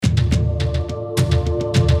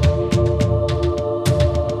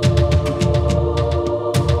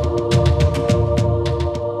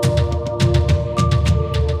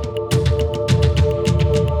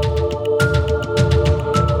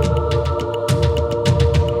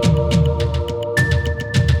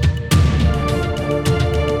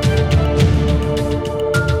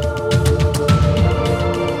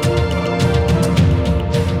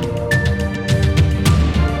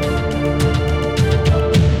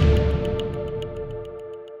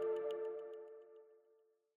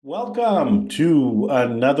Welcome to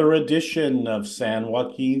another edition of San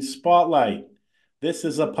Joaquin Spotlight. This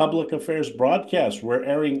is a public affairs broadcast. We're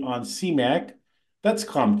airing on CMAC, that's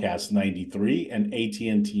Comcast 93 and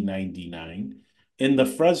AT&T 99 in the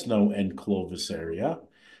Fresno and Clovis area.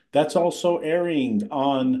 That's also airing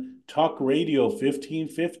on Talk Radio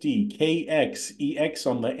 1550 KXEX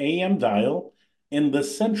on the AM dial in the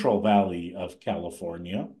Central Valley of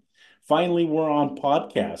California. Finally, we're on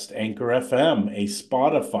podcast, Anchor FM, a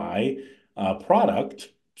Spotify product,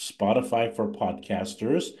 Spotify for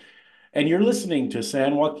podcasters. And you're listening to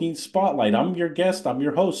San Joaquin Spotlight. I'm your guest. I'm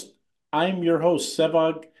your host.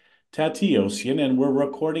 Sevag Tateosian, and we're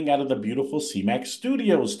recording out of the beautiful CMAX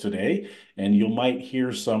studios today. And you might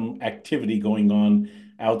hear some activity going on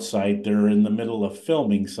outside. They're in the middle of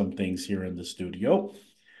filming some things here in the studio.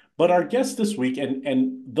 But our guest this week,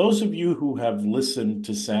 and those of you who have listened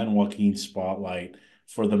to San Joaquin Spotlight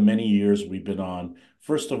for the many years we've been on,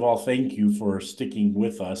 first of all, thank you for sticking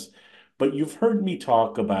with us. But you've heard me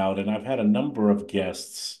talk about, and I've had a number of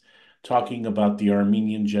guests talking about the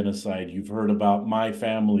Armenian Genocide. You've heard about my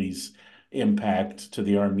family's impact to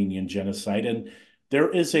the Armenian Genocide. And there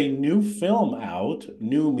is a new film out,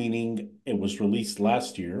 new meaning it was released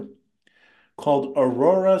last year, called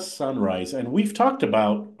Aurora Sunrise. And we've talked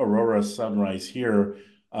about Aurora Sunrise here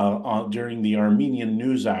during the Armenian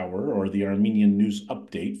News Hour or the Armenian News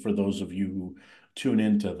Update for those of you who tune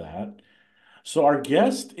into that. So our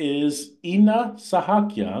guest is Inna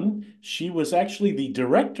Sahakyan. She was actually the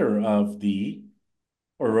director of the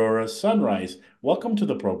Aurora Sunrise. Welcome to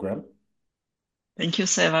the program. Thank you,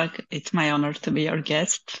 Sevag. It's my honor to be your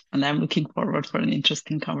guest, and I'm looking forward for an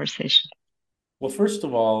interesting conversation. Well, first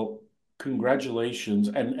of all, congratulations.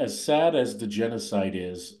 And as sad as the genocide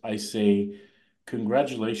is, I say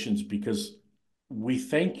congratulations because we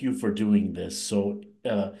thank you for doing this. So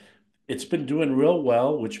it's been doing real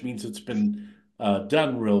well, which means it's been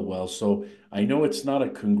done real well. So I know it's not a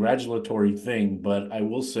congratulatory thing, but I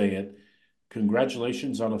will say it.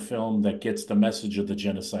 Congratulations on a film that gets the message of the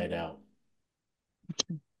genocide out.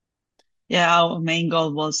 Yeah, our main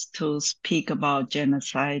goal was to speak about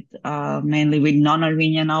genocide, mainly with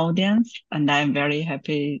non-Armenian audience, and I'm very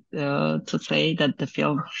happy to say that the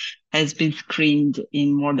film has been screened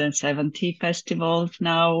in more than 70 festivals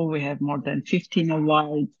now. We have more than 15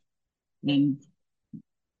 awards, and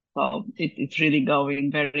so it's really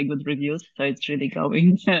going very good reviews. So it's really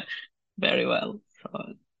going very well.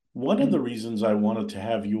 So, One of the and reasons I wanted to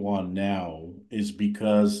have you on now is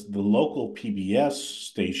because the local PBS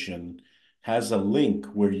station has a link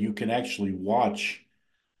where you can actually watch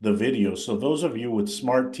the video. So those of you with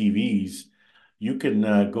smart TVs, you can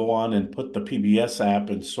go on and put the PBS app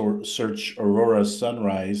and search Aurora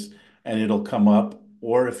Sunrise, and it'll come up.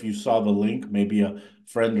 Or if you saw the link, maybe a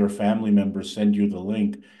friend or family member send you the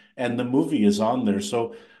link, and the movie is on there.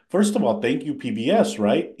 So first of all, thank you, PBS,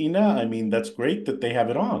 right, Ina? I mean, that's great that they have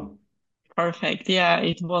it on. perfect. Yeah,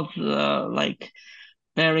 it was like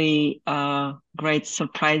very great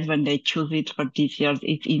surprise when they choose it for this year.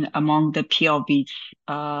 It's in among the POV's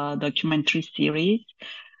documentary series,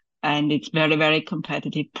 and it's very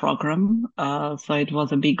competitive program. So it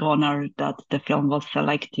was a big honor that the film was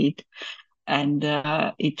selected, and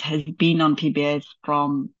it has been on PBS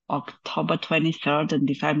from October 23rd, and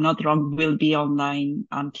if I'm not wrong, will be online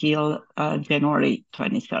until January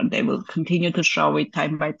 23rd. They will continue to show it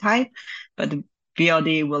time by time, but the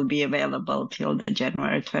VOD will be available till the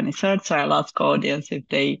January 23rd. So I'll ask audience if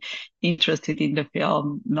they interested in the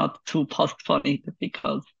film not to postpone it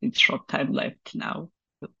because it's short time left now.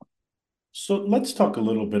 So let's talk a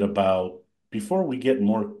little bit about, before we get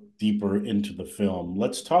more deeper into the film,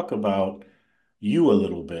 let's talk about you a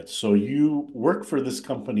little bit. So you work for this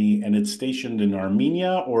company and it's stationed in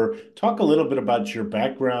Armenia, or talk a little bit about your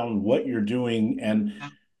background, what you're doing, and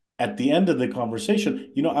at the end of the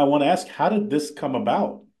conversation, I want to ask, how did this come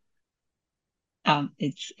about?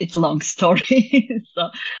 It's a long story. So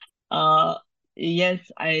Uh, yes,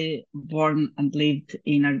 I born and lived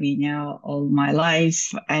in Armenia all my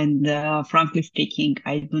life, and frankly speaking,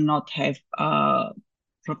 I do not have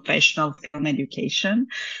professional film education.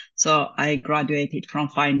 So I graduated from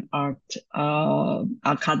Fine Art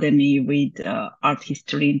Academy with art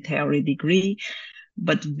history and theory degree,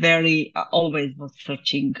 but very always was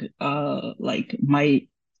searching like my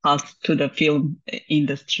path to the film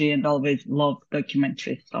industry and always loved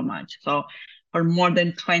documentaries so much. So for more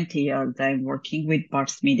than 20 years, I'm working with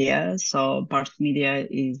Bars Media. So Bars Media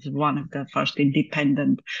is one of the first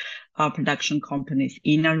independent production companies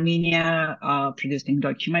in Armenia, producing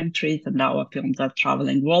documentaries, and our films are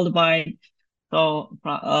traveling worldwide.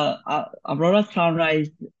 Aurora Sunrise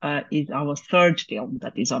is our third film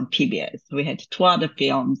that is on PBS. We had two other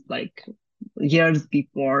films like years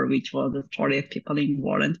before, which was the story of people in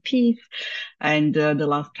war and peace, and the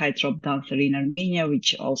last tightrope dancer in Armenia,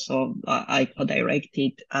 which also I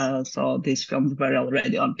co-directed. So these films were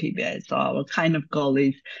already on PBS. So our kind of goal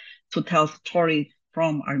is to tell stories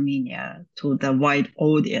from Armenia to the wide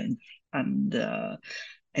audience and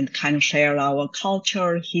kind of share our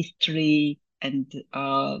culture, history, and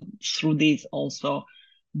through this also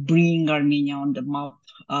bring Armenia on the map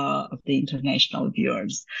of the international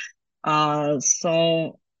viewers. I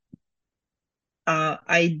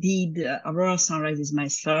did Aurora Sunrise is my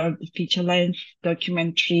third feature-length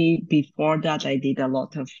documentary. Before that, I did a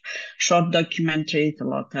lot of short documentaries, a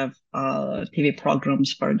lot of TV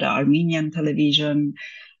programs for the Armenian television.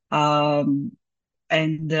 I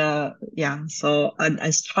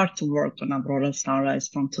started to work on Aurora Sunrise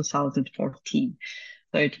from 2014.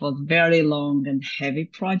 So it was very long and heavy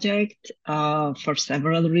project for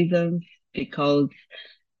several reasons, because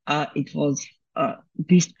it was,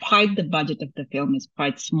 despite the budget of the film is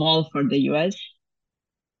quite small for the US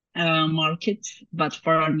markets, but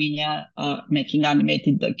for Armenia, making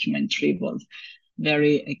animated documentary was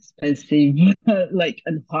very expensive, like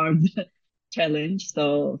and hard challenge.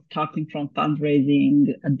 So starting from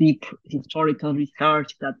fundraising, a deep historical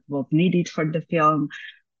research that was needed for the film,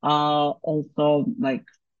 also like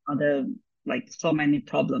other like so many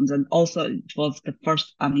problems, and also it was the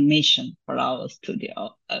first animation for our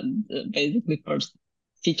studio and basically first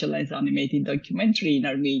feature-length animated documentary in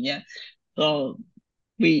Armenia. So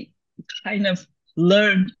we kind of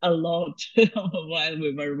learned a lot while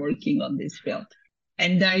we were working on this film.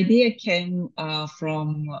 And the idea came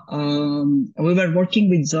from, we were working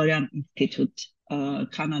with Zorian Institute,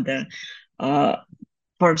 Canada,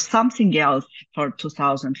 for something else for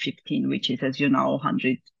 2015, which is, as you know,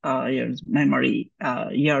 100 years memory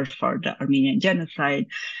year for the Armenian Genocide.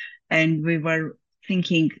 And we were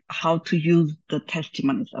thinking how to use the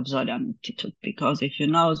testimonies of Zorian Institute, because if you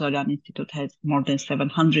know, Zorian Institute has more than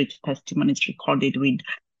 700 testimonies recorded with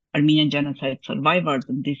Armenian Genocide survivors,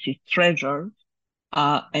 and this is treasure.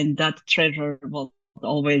 And that treasure was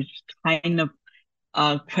always kind of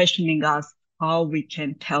questioning us how we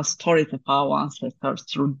can tell stories of our ancestors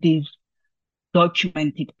through this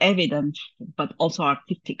documented evidence, but also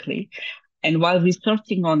artistically. And while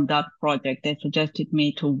researching on that project, they suggested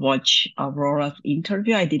me to watch Aurora's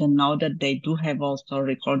interview. I didn't know that they do have also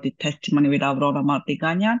recorded testimony with Aurora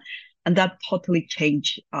Mardiganian. And that totally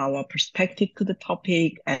changed our perspective to the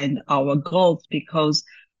topic and our goals, because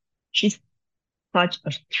she's such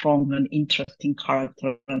a strong and interesting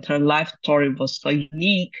character, and her life story was so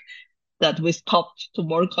unique that we stopped to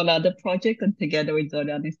work on other projects, and together with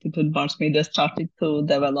Zorian Institute, Barsmeda started to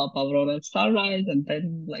develop Aurora Sunrise, and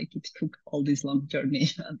then like it took all this long journey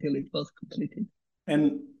until it was completed.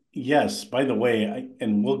 And yes, by the way,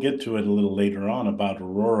 and we'll get to it a little later on about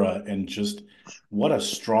Aurora and just what a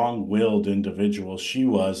strong-willed individual she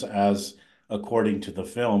was, as according to the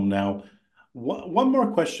film. Now, one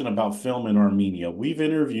more question about film in Armenia. We've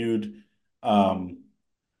interviewed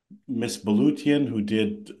Miss Balutian, who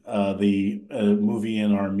did the movie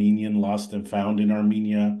in Armenian, Lost and Found in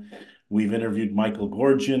Armenia. We've interviewed Michael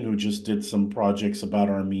Gorgian, who just did some projects about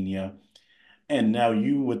Armenia. And now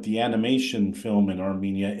you with the animation film in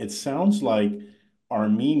Armenia. It sounds like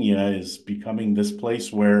Armenia is becoming this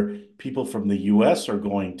place where people from the US are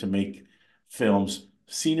going to make films.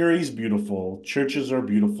 Scenery is beautiful, churches are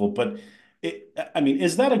beautiful, but I mean,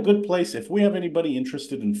 is that a good place? If we have anybody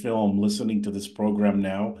interested in film listening to this program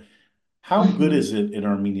now, how good Mhm. is it in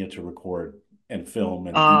Armenia to record and film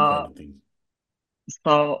and do kind Uh, of things?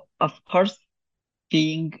 so of course,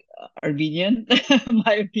 being Armenian,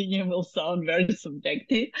 my opinion will sound very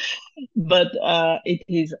subjective, but it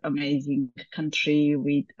is amazing country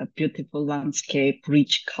with a beautiful landscape,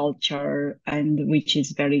 rich culture, and which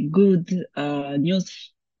is very good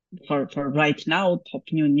news for right now.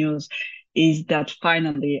 Top new news is that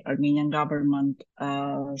finally Armenian government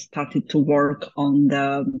started to work on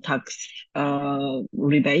the tax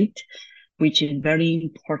rebate, which is very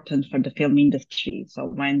important for the film industry. So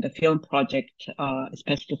when the film project,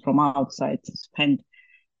 especially from outside, spend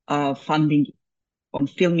funding on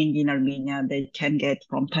filming in Armenia, they can get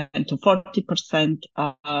from 10 to 40%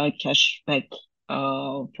 cash back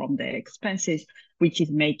from the expenses, which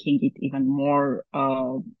is making it even more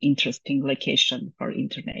interesting location for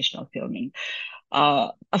international filming.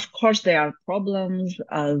 Of course, there are problems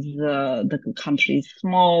as the country is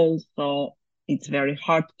small, so it's very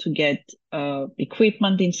hard to get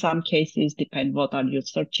equipment in some cases, depend what are you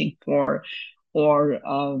searching for. or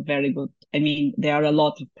very good. I mean, there are a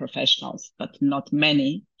lot of professionals, but not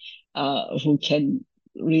many who can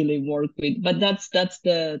really work with. But that's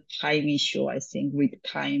the time issue. I think with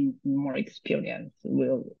time, more experience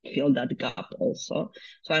will fill that gap also.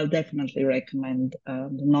 So I'll definitely recommend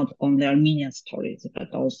not only Armenian stories,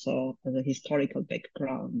 but also the historical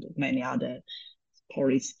background. Many other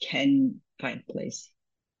stories can find place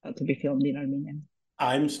to be filmed in Armenian.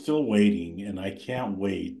 I'm still waiting, and I can't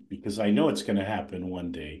wait because I know it's going to happen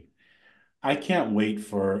one day. I can't wait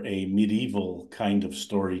for a medieval kind of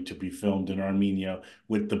story to be filmed in Armenia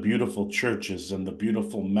with the beautiful churches and the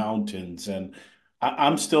beautiful mountains. And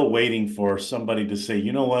I'm still waiting for somebody to say,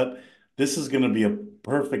 you know what, this is going to be a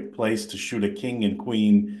perfect place to shoot a king and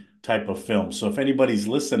queen type of film. So if anybody's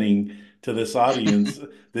listening to this audience,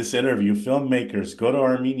 this interview, filmmakers, go to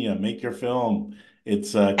Armenia, make your film.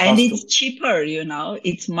 It's And cost. it's cheaper,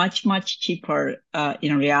 it's much, much cheaper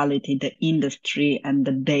in reality, the industry and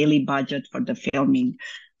the daily budget for the filming.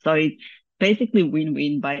 So it's basically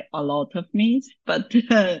win-win by a lot of means, but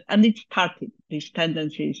and it started, this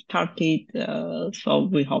tendency started, so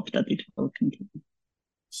we hope that it will continue.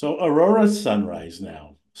 So Aurora's Sunrise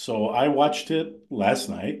now. So I watched it last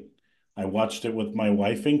night. I watched it with my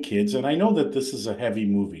wife and kids, and I know that this is a heavy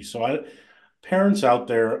movie. So parents out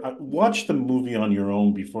there, watch the movie on your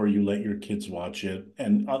own before you let your kids watch it.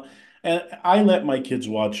 And I let my kids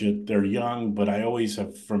watch it. They're young, but I always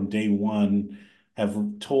have from day one have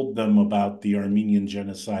told them about the Armenian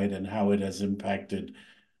Genocide and how it has impacted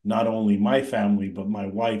not only my family but my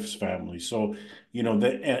wife's family. So,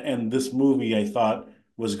 and this movie I thought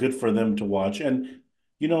was good for them to watch. And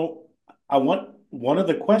you know, I want one of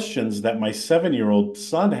the questions that my 7-year-old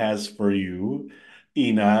son has for you,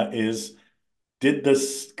 Ina, is did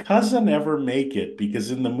the cousin ever make it?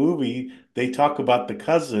 Because in the movie, they talk about the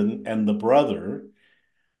cousin and the brother.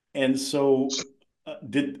 And so,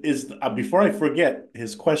 before I forget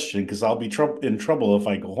his question, because I'll be in trouble if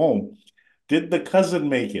I go home, did the cousin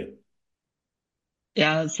make it?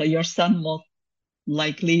 Yeah, so your son most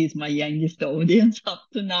likely is my youngest audience up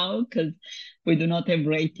to now because we do not have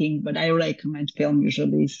rating, but I recommend film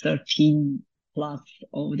usually 13 plus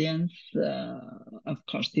audience. Of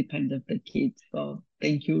course, depends on the kids. So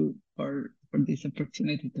thank you for this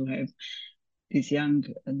opportunity to have this young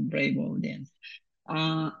and brave audience.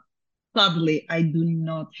 Uh, Sadly, I do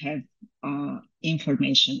not have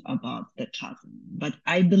information about the cousin, but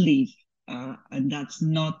I believe, and that's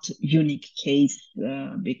not unique case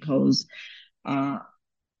because uh,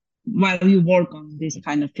 while you work on this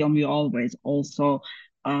kind of film, you always also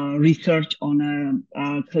research on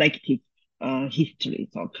a collective histories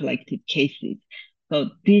or collective cases.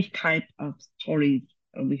 So these type of stories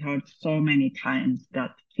we heard so many times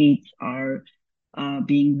that kids are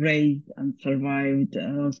being raised and survived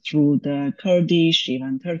through the Kurdish,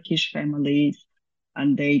 even Turkish families,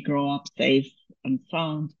 and they grow up safe and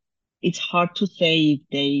sound. It's hard to say if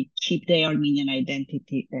they keep their Armenian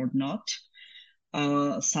identity or not.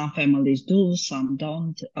 Some families do, some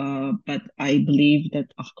don't. But I believe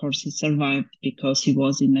that, of course, he survived because he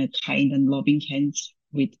was in a kind and loving hands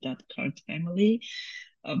with that Kurd family.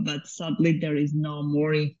 But sadly, there is no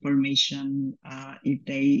more information if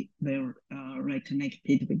they were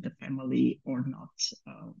reconnected with the family or not.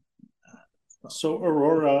 So, So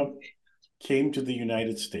Aurora came to the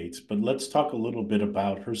United States, but let's talk a little bit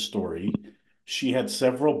about her story. She had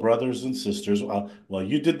several brothers and sisters. Well,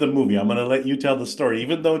 you did the movie. I'm going to let you tell the story,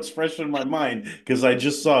 even though it's fresh in my mind because I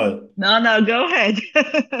just saw it. no, no, go ahead.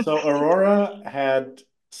 So Aurora had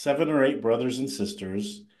 7 or 8 brothers and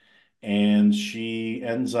sisters, and she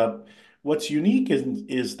ends up. What's unique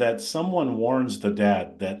is that someone warns the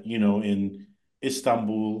dad that, in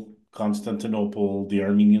Istanbul, Constantinople, the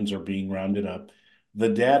Armenians are being rounded up. The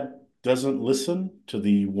dad doesn't listen to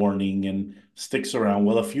the warning and sticks around.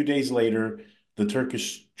 Well, a few days later, the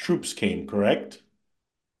Turkish troops came, correct?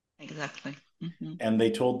 Exactly. Mhm. And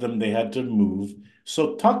they told them they had to move.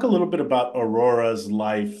 So talk a little bit about Aurora's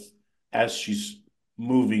life as she's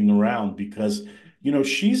moving around because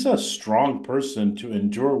she's a strong person to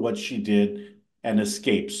endure what she did and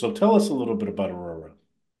escape. So tell us a little bit about Aurora.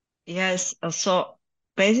 Yes, so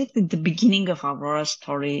basically the beginning of Aurora's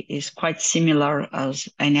story is quite similar as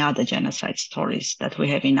any other genocide stories that we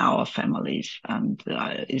have in our families and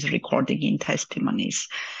is recording in testimonies.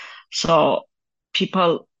 So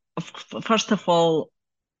people, first of all,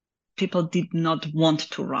 people did not want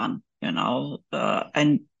to run,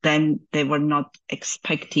 and then they were not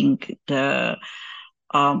expecting the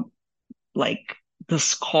um, like the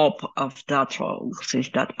scope of the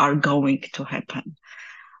atrocities that are going to happen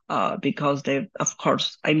because they, of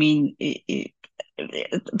course, I mean,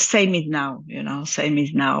 same is now, same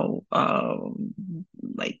is now.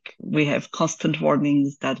 Like we have constant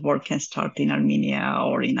warnings that war can start in Armenia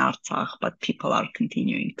or in Artsakh, but people are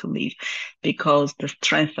continuing to live because the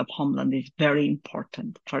strength of homeland is very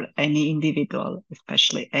important for any individual,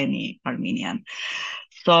 especially any Armenian.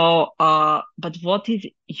 So, but what is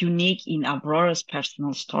unique in Aurora's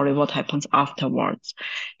personal story, what happens afterwards?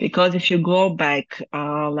 Because if you go back,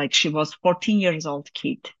 like she was 14 years old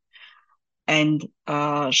kid and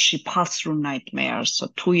she passed through nightmares. So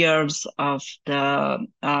 2 years of the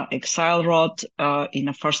exile road. In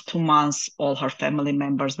the first 2 months, all her family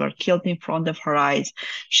members were killed in front of her eyes.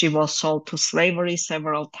 She was sold to slavery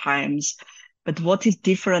several times. But what is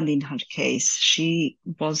different in her case, she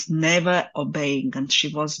was never obeying and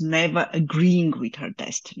she was never agreeing with her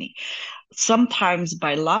destiny. Sometimes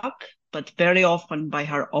by luck, but very often by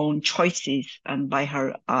her own choices and by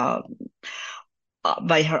her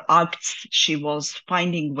acts, she was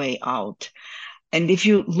finding way out. And if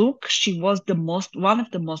you look, she was one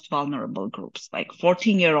of the most vulnerable groups, like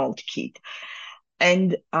 14-year-old kid.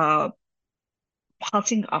 And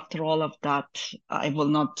passing after all of that, I will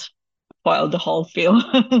not spoil the whole film.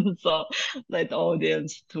 So let the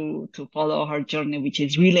audience to follow her journey, which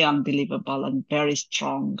is really unbelievable and very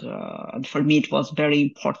strong. And for me, it was very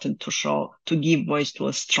important to give voice to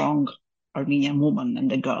a strong Armenian woman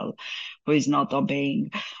and a girl who is not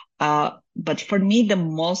obeying. But for me, the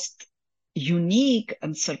most unique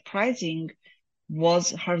and surprising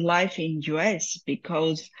was her life in US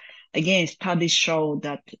because again studies show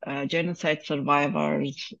that genocide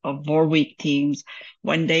survivors of war victims,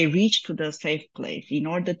 when they reach to the safe place in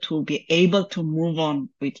order to be able to move on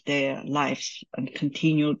with their lives and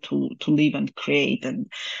continue to live and create, and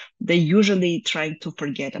they usually try to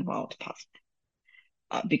forget about past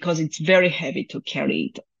because it's very heavy to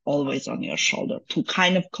carry it always on your shoulder, to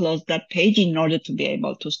kind of close that page in order to be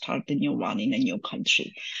able to start a new one in a new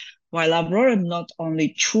country. While Aurora not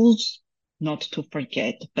only choose not to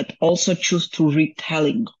forget, but also choose to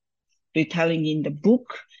retelling in the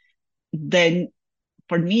book, then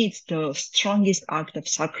for me, it's the strongest act of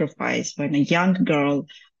sacrifice when a young girl,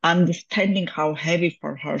 understanding how heavy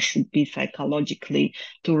for her should be psychologically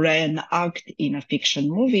to reenact in a fiction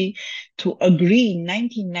movie, to agree in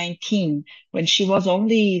 1919, when she was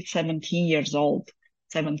only 17 years old,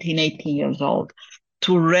 17, 18 years old,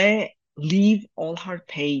 to relive all her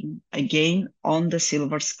pain again on the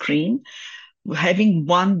silver screen, having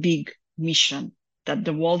one big mission that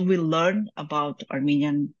the world will learn about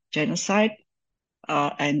Armenian genocide,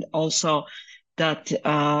 and also that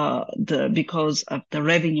because of the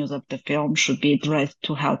revenues of the film should be addressed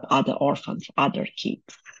to help other orphans, other kids.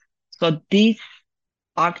 So this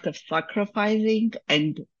act of sacrificing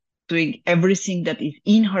and doing everything that is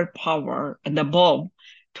in her power and above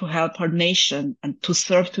to help her nation and to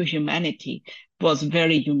serve to humanity was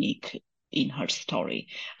very unique in her story.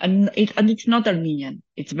 And it's not Armenian,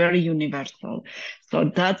 it's very universal.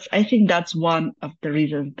 So I think that's one of the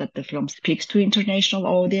reasons that the film speaks to international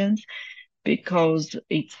audience, because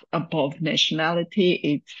it's above nationality.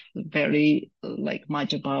 It's very like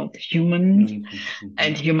much about humans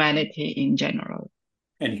and humanity in general.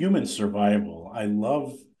 And human survival. I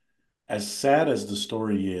love, as sad as the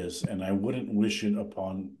story is, and I wouldn't wish it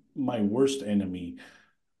upon my worst enemy.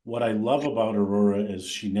 What I love about Aurora is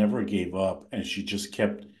she never gave up and she just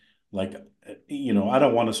kept like, I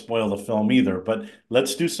don't want to spoil the film either, but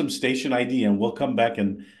let's do some station ID and we'll come back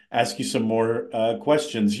and ask you some more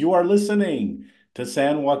questions. You are listening to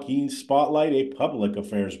San Joaquin Spotlight, a public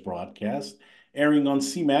affairs broadcast airing on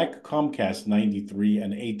CMAC, Comcast 93,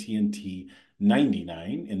 and AT&T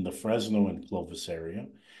 99 in the Fresno and Clovis area.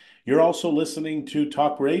 You're also listening to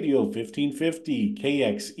Talk Radio 1550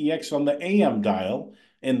 KXEX on the AM dial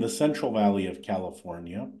in the Central Valley of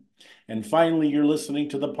California. And finally, you're listening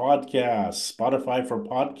to the podcast, Spotify for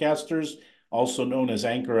Podcasters, also known as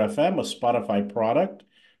Anchor FM, a Spotify product,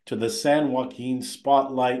 to the San Joaquin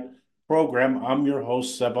Spotlight program. I'm your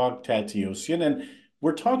host, Sevag Tateosian, and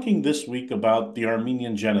we're talking this week about the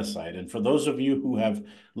Armenian Genocide. And for those of you who have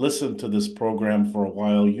listened to this program for a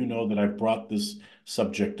while, you know that I've brought this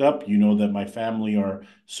subject up. You know that my family are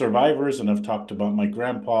survivors, and I've talked about my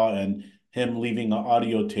grandpa and him leaving an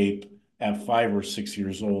audio tape at 5 or 6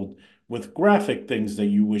 years old with graphic things that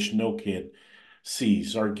you wish no kid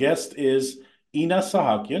sees. Our guest is Inna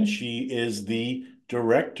Sahakyan. She is the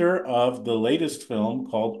director of the latest film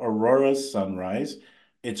called Aurora's Sunrise.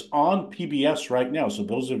 It's on PBS right now. So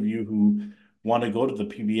those of you who want to go to the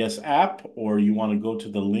PBS app or you want to go to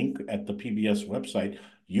the link at the PBS website,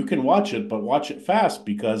 you can watch it, but watch it fast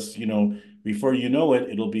because, before you know it,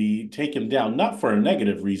 it'll be taken down, not for a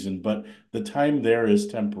negative reason, but the time there is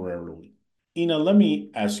temporarily. Ina, let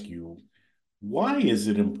me ask you, why is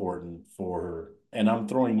it important for her? And I'm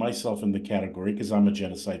throwing myself in the category because I'm a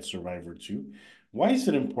genocide survivor too. Why is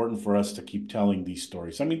it important for us to keep telling these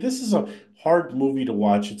stories? I mean, this is a hard movie to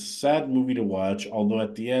watch. It's a sad movie to watch, although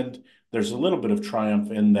at the end there's a little bit of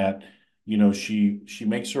triumph in that, she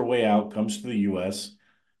makes her way out, comes to the US.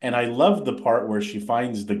 And I love the part where she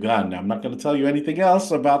finds the gun. Now, I'm not going to tell you anything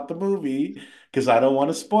else about the movie because I don't want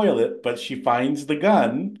to spoil it, but she finds the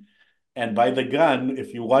gun, and by the gun,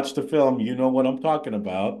 if you watch the film, you know what I'm talking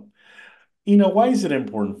about. Why is it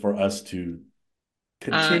important for us to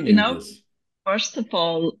Uh, you continue know, this? First of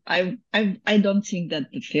all, I don't think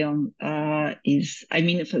that the film is. I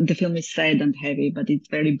mean, the film is sad and heavy, but it's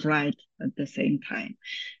very bright at the same time,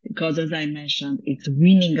 because as I mentioned, it's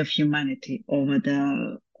winning of humanity over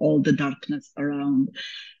the all the darkness around.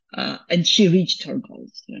 And she reached her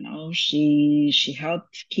goals. She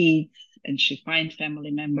helped kids and she find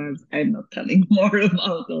family members. I'm not telling more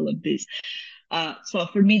about all of this. So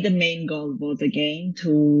for me, the main goal was again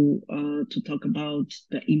to talk about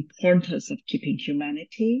the importance of keeping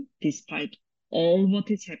humanity despite all what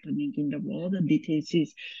is happening in the world, and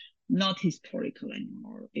is not historical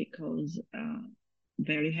anymore because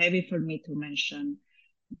very heavy for me to mention.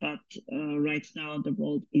 But right now, the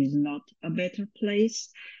world is not a better place,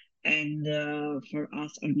 and for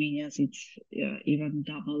us Armenians, it's even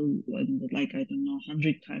double, and like I don't know,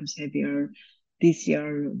 100 times heavier this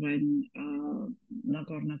year when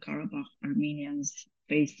Nagorno-Karabakh Armenians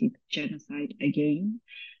faced genocide again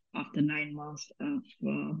after 9 months of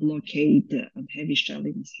blockade and heavy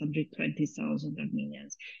shelling. 120,000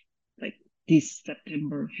 Armenians, like this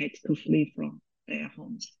September, had to flee from their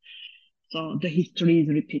homes. So the history is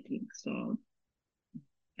repeating. So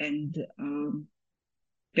and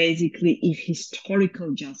basically, if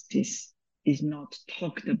historical justice is not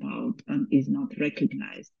talked about and is not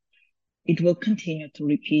recognized, it will continue to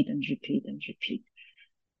repeat and repeat and repeat.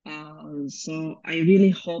 So I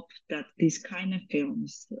really hope that these kind of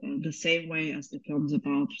films, the same way as the films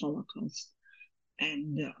about Holocaust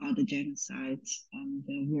and other genocides and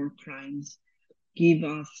war crimes, give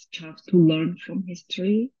us chance to learn from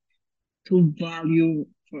history, to value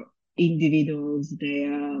for individuals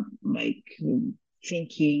their like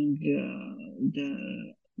thinking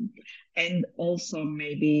the and also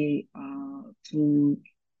maybe to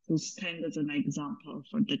stand as an example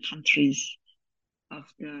for the countries of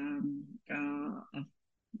the of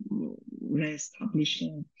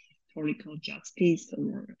re-establishing historical justice.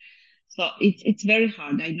 Or so it's very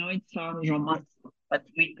hard. I know it sounds romantic, but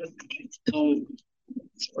we do need to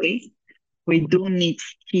sorry we do need to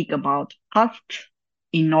speak about past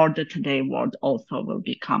in order today world also will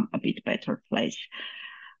become a bit better place.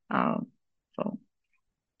 Uh, so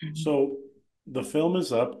So the film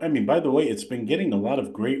is up. I mean, by the way, it's been getting a lot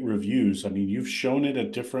of great reviews. I mean, you've shown it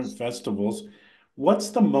at different festivals. What's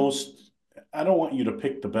the most, I don't want you to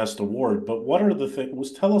pick the best award, but what are the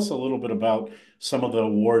things? Tell us a little bit about some of the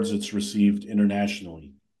awards it's received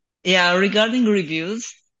internationally. yeah, regarding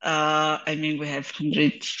reviews, I mean we have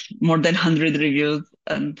more than 100 reviews,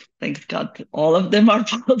 and thank God all of them are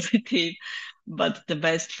positive. But the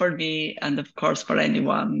best for me, and of course for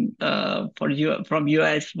anyone, for you from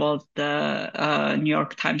US, was the New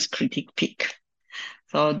York Times critic pick.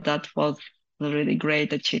 So that was a really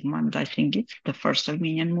great achievement. I think it's the first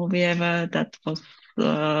Armenian movie ever that was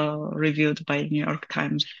reviewed by New York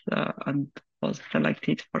Times and was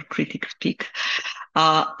selected for Critics' Pick.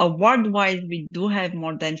 Award-wise, we do have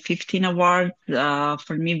more than 15 awards.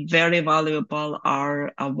 For me, very valuable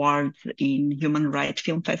are awards in human rights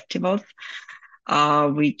film festivals,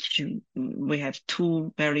 which we have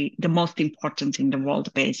the most important in the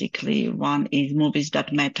world, basically. One is Movies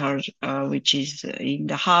That Matter, which is in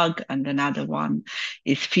The Hague, and another one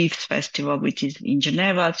is Fifth Festival, which is in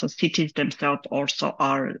Geneva. So cities themselves also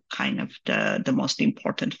are kind of the most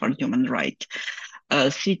important for human rights.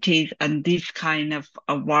 Cities and these kind of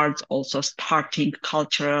awards also starting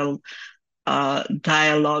cultural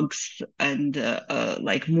dialogues and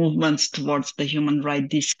like movements towards the human rights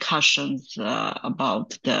discussions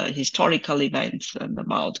about the historical events and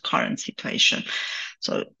about current situation.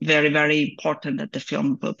 So very, very important that the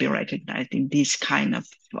film will be recognized in these kind of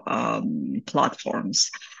platforms.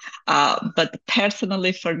 But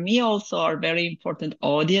personally, for me, also are very important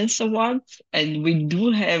audience awards, and we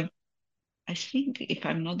do have, I think, if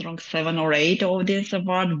I'm not wrong, 7 or 8 audience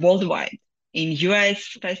awards worldwide. in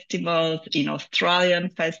US festivals, in Australian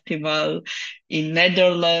festival, in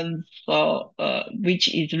Netherlands. So,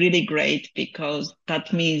 which is really great because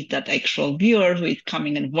that means that actual viewers who is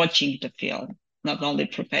coming and watching the film, not only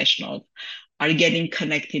professionals, are getting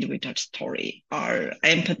connected with her story, are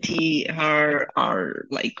empathy, are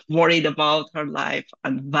like worried about her life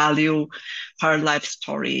and value her life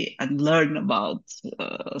story and learn about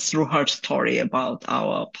through her story about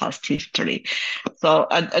our past history. So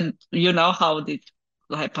and you know how this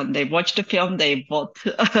happen. They watch the film, they vote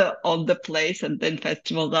on the place, and then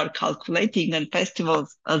festivals are calculating, and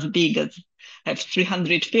festivals as big as have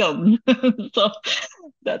 300 films. So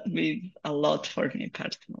that means a lot for me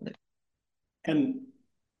personally. And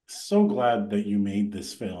so glad that you made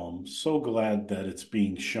this film. So glad that it's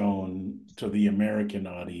being shown to the American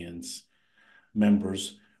audience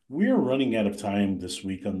members. We're running out of time this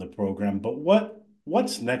week on the program, but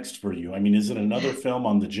what's next for you? I mean, is it another film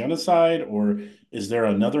on the genocide, or is there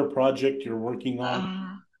another project you're working on?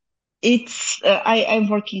 Uh, I'm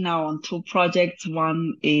working now on two projects.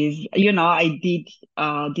 One is, I did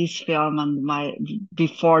this film and my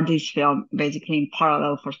before this film, basically in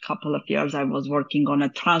parallel for a couple of years, I was working on a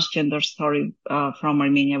transgender story from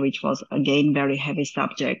Armenia, which was again very heavy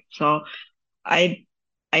subject. So I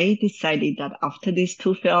I decided that after these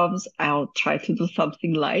two films, I'll try to do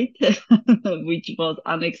something light, which was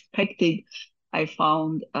unexpected. I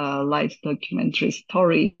found a light documentary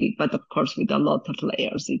story, but of course with a lot of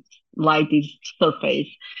layers. It's light is surface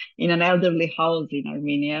in an elderly house in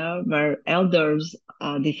Armenia, where elders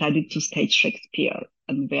decided to stage Shakespeare,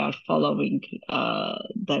 and we are following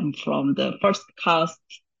them from the first cast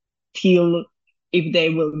till if they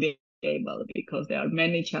will be able, because there are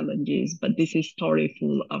many challenges, but this is story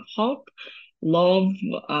full of hope, love,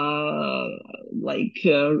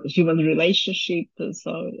 human relationship.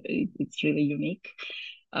 So it's really unique.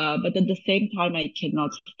 But at the same time, I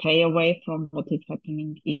cannot stay away from what is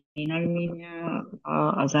happening in Armenia.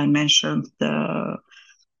 As I mentioned, the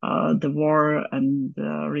war and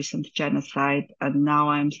the recent genocide, and now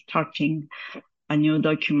I'm starting a new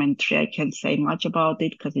documentary. I can't say much about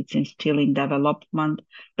it because it's still in development,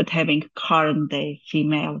 but having current day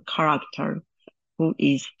female character who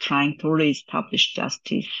is trying to reestablish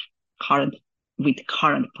justice current with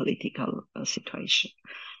current political situation.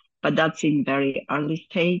 But that's in very early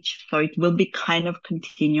stage, so it will be kind of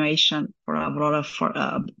continuation for Aurora. For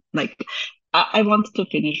I want to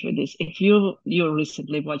finish with this. If you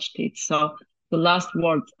recently watched it, so the last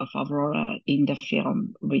words of Aurora in the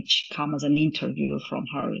film, which come as an interview from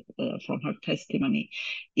her testimony,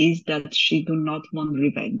 is that she do not want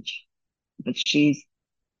revenge, but she's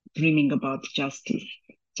dreaming about justice.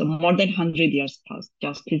 So more than 100 years passed.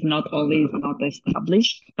 Justice not only is not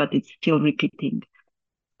established, but it's still repeating.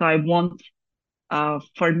 So I want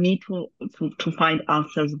for me to find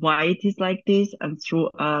answers why it is like this, and through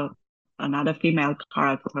another female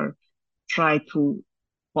character, try to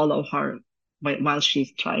follow her while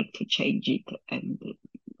she's trying to change it and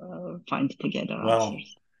find together Well,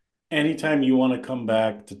 answers. anytime you want to come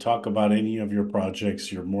back to talk about any of your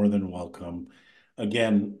projects, you're more than welcome.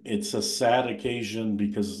 Again, it's a sad occasion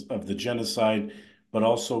because of the genocide, but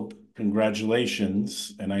also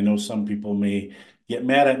congratulations. And I know some people may get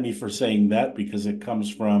mad at me for saying that because it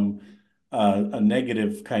comes from a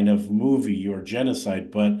negative kind of movie or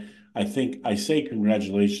genocide. But I think I say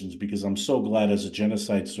congratulations because I'm so glad as a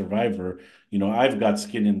genocide survivor, I've got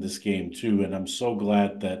skin in this game too. And I'm so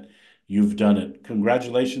glad that you've done it.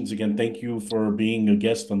 Congratulations again. Thank you for being a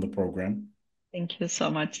guest on the program. Thank you so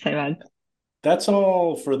much, Sevag. That's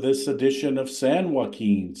all for this edition of San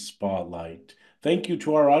Joaquin Spotlight. Thank you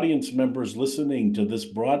to our audience members listening to this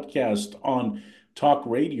broadcast on Talk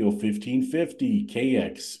Radio 1550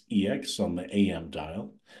 KXEX on the AM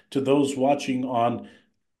dial, to those watching on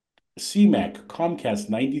CMAC, Comcast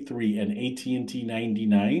 93, and AT&T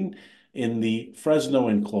 99 in the Fresno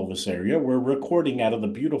and Clovis area. We're recording out of the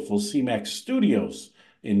beautiful CMAC studios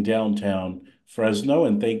in downtown Fresno,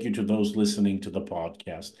 and thank you to those listening to the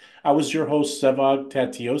podcast. I was your host, Sevag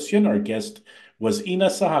Tateosian. Our guest was Inna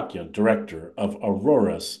Sahakyan, director of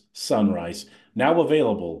Aurora's Sunrise, now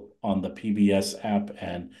available on the PBS app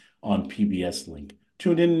and on PBS Link.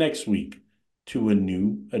 Tune in next week to a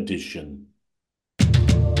new edition.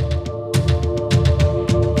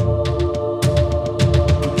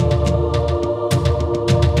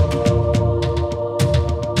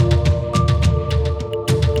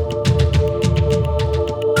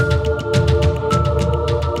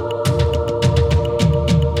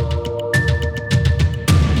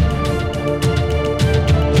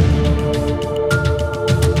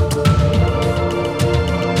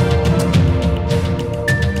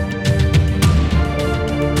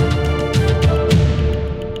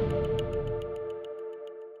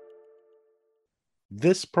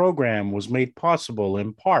 This program was made possible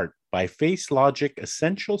in part by Face Logic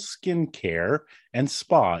Essential Skin Care and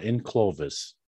Spa in Clovis.